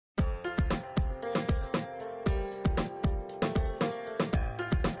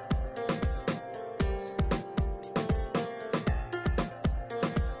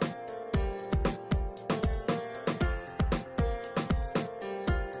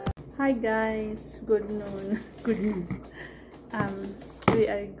Hi guys, good noon. Good noon. We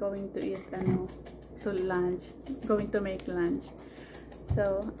are going to eat to lunch. Going to make lunch.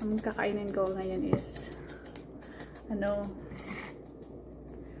 So, ang kakainin ko ngayon is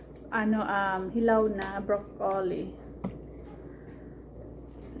hilaw na broccoli.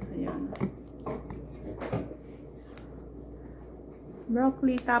 Ayun.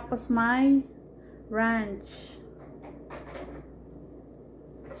 Broccoli tapos may ranch.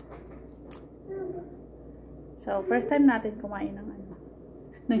 So, first time natin kumain ng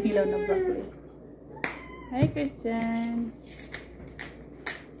hilaw na broccoli. Hi, Christian!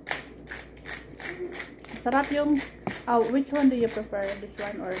 Sarap yung, which one do you prefer? This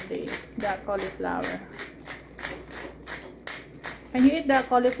one or the cauliflower? Can you eat the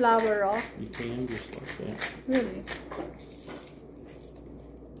cauliflower raw? You can, just like that. Really?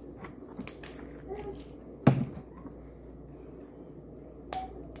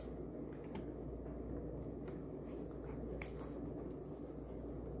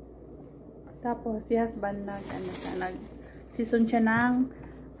 Tapos, si husband nag-season siya ng,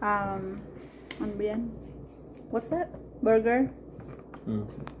 ano ba yan? What's that? Burger?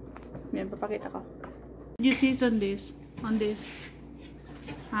 Yan, papakita ko. Did you season this? On this?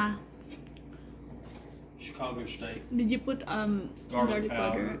 Huh? Chicago steak. Did you put, garlic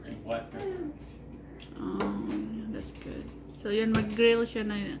powder? And black pepper. Oh, that's good. So, yan, mag-grill siya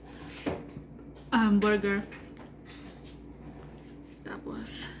na, burger.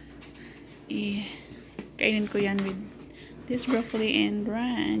 Tapos, kainin ko yan with this broccoli and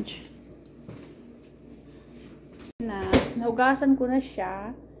ranch. Nahugasan ko na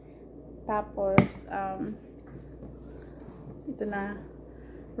siya. Tapos, ito na,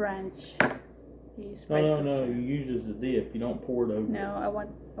 ranch. No, you use it as a dip. You don't pour it over. No, I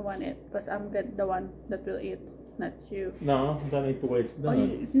want it. Because I'm the one that will eat, not you. No, that ain't the way it's done. Oh,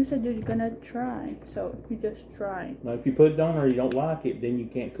 you said you're gonna try. So, you just try. Now, if you put it on or you don't like it, then you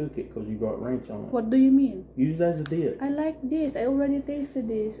can't cook it because you got ranch on it. What do you mean? Use it as a dip. I like this. I already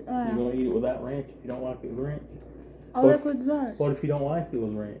tasted this. You're going to eat it without ranch if you don't like it with ranch? I like with ranch. What if you don't like it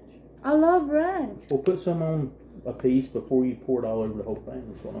with ranch? I love ranch. Well, put some on a piece before you pour it all over the whole thing.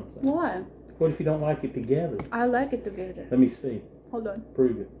 That's what I'm saying. Why? What if you don't like it together? I like it together. Let me see. Hold on.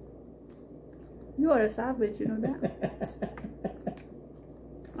 Prove it. You are a savage, you know that?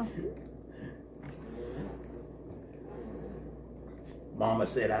 Oh. Mama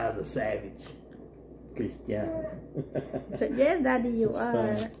said I was a savage. Christian. So, yes, Daddy, you That's are.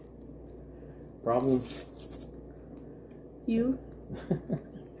 fine. Problem? You?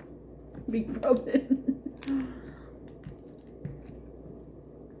 Big problem.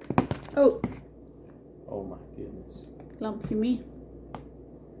 Oh. Oh my goodness. Lumpy me.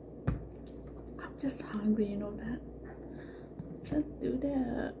 I'm just hungry, you know that? Don't do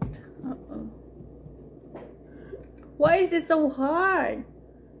that. Uh-oh. Why is this so hard?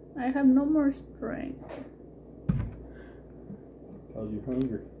 I have no more strength. Because you're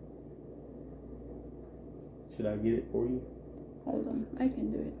hungry. Should I get it for you? Hold on, I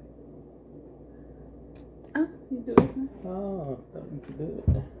can do it. Ah, you do it now. Oh, I thought you could do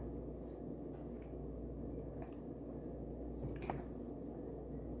it.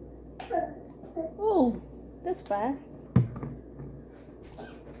 Oh, that's fast.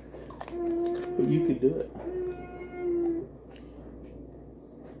 But you could do it.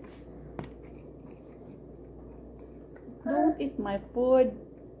 Don't eat my food.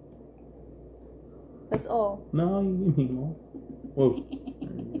 That's all. No, you can eat more. Whoa.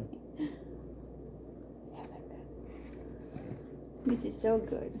 Yeah, like that. This is so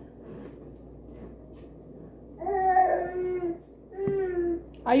good.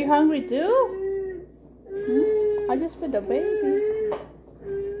 Are you hungry too? I just fed the baby.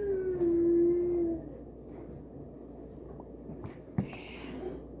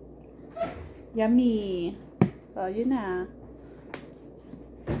 Yummy. Oh, yun na.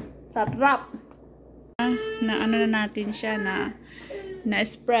 Sarap. Na ano na natin siya na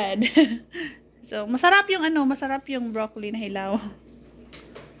spread. So, masarap yung broccoli na hilaw.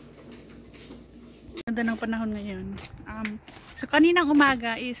 Ganda ng panahon ngayon. So, kaninang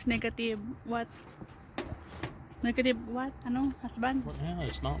umaga is negative what? Negative what? Ano, husband? Yeah,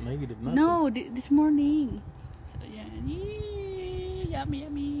 it's not negative nothing. No, this morning. So, yan. Yee, yummy,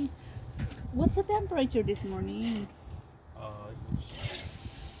 yummy. What's the temperature this morning? -1?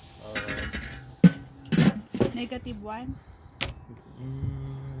 -1?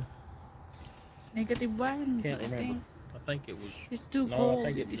 Can't remember. I think it was. It's too cold.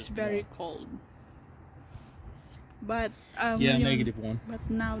 It's very cold. But yeah, -1. But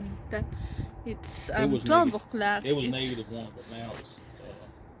now that it's It was 12 o'clock. It was -1, but now it's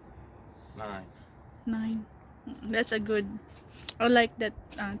 9. 9. That's a good. I like that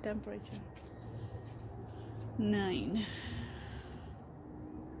temperature. 9.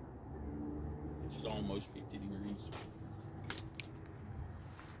 It's almost 50 degrees.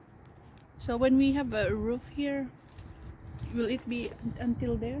 So when we have a roof here, will it be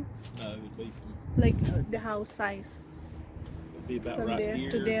until there? No, it would be Like the house size? it'd be about From right there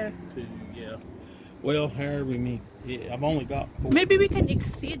here to there. to, yeah. Well, however we mean. Yeah, I've only got 4. Maybe we can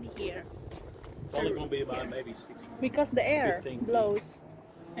exceed here. It's only going to be about maybe 6. Because the air 15 feet. blows.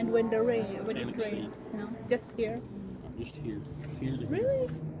 And when it Can rains, exceed. just here. I'm just here. Here to Really?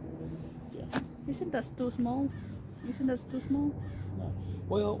 Yeah. Isn't that too small? Isn't that too small? No.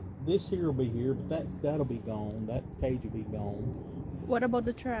 Well, this here will be here, but that'll be gone. That cage will be gone. What about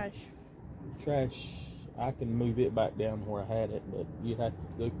the trash? Trash, I can move it back down where I had it, but you'd have to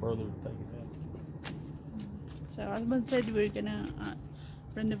go further to take it out. So husband said we're gonna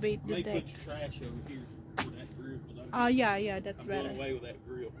renovate the May deck. put your trash over here for that grill. Yeah, that's I'm better. going away with that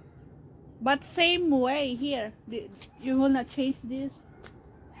grill. But same way here. You will not change this?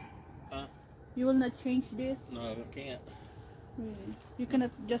 Huh? You will not change this? No, I can't. Really? You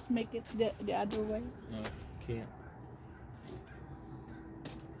cannot just make it the other way? No, can't.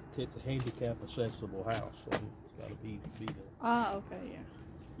 It's a handicap accessible house, so it's got to be there. Ah, okay, yeah.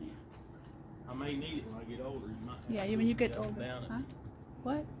 I may need it when I get older. You might have Yeah, to when you push get it up and older. down it. Huh?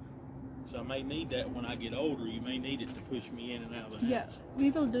 What? So I may need that when I get older. You may need it to push me in and out of the Yeah, house. we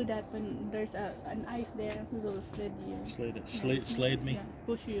will do that when there's an ice there. We will sled you. Sled me. Yeah,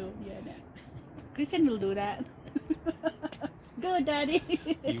 push you. Yeah, that. Christian will do that. Good, Daddy.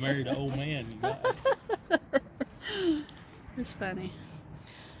 You married an old man. You got it. It's funny.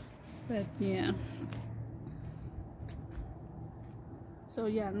 But yeah. So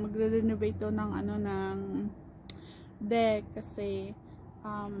yan, magre-renovate daw ng ng deck kasi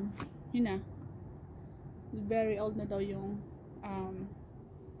yun na, very old na daw yung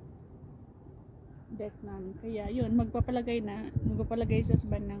deck namin. Kaya yun, magpapalagay sa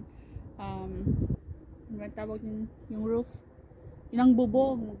husband ng ano tawag yung roof. Yun ang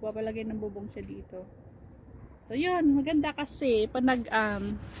bubong, magpapalagay ng bubong siya dito. So yun, maganda kasi pag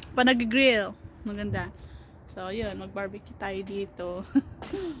nag-grill, maganda. So yun, mag-barbecue tayo dito.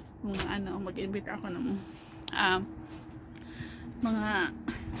 Mag-invite ako ng mga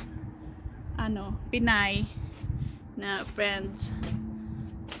Pinay na friends.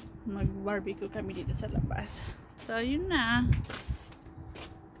 Mag-barbecue kami dito sa labas. So yun na.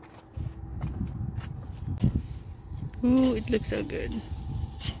 Ooh, it looks so good.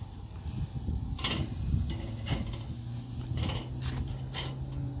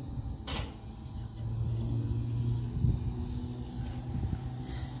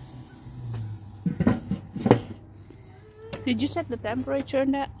 Did you set the temperature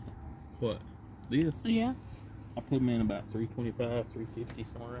in that? What? This? Yeah. I put them in about 325, 350,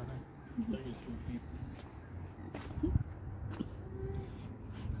 somewhere around there. I think it's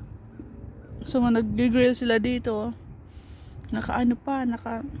 350. So, nag-grill sila dito. Ano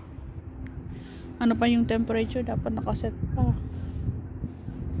pa yung temperature. Dapat nakaset pa.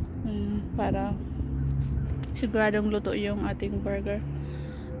 Para siguradong luto yung ating burger.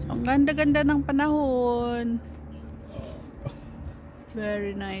 So, ang ganda-ganda ng panahon.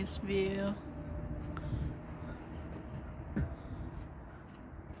 Very nice view.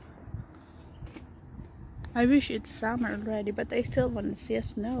 I wish it's summer already, but I still want to see a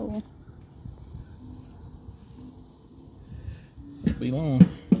snow. It'll be long.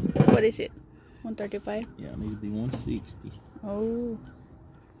 What is it? 135? Yeah, it needs to be 160. Oh.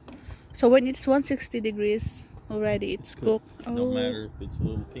 So when it's 160 degrees already, it's cooked. Oh. No matter if it's a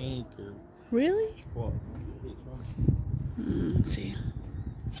little pink or Really? what. Let's see.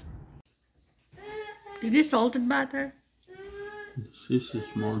 Is this salted butter? This is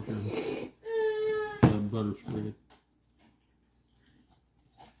margarine. Butter spread.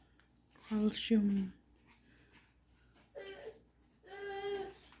 Calcium.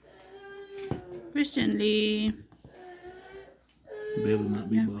 Recently. Belly might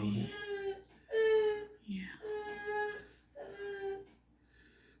be Yummy. bothering. Yeah.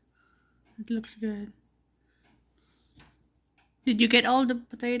 It looks good. Did you get all the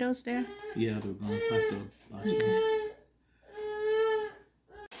potatoes there? Yeah, they're gonna have to.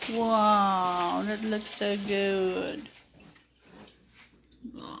 Wow, that looks so good.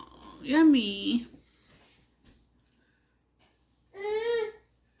 Oh, yummy.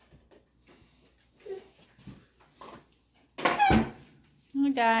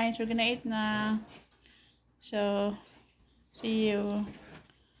 Okay guys, we're gonna eat now. So, see you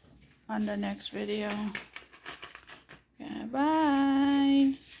on the next video. Okay,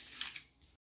 bye.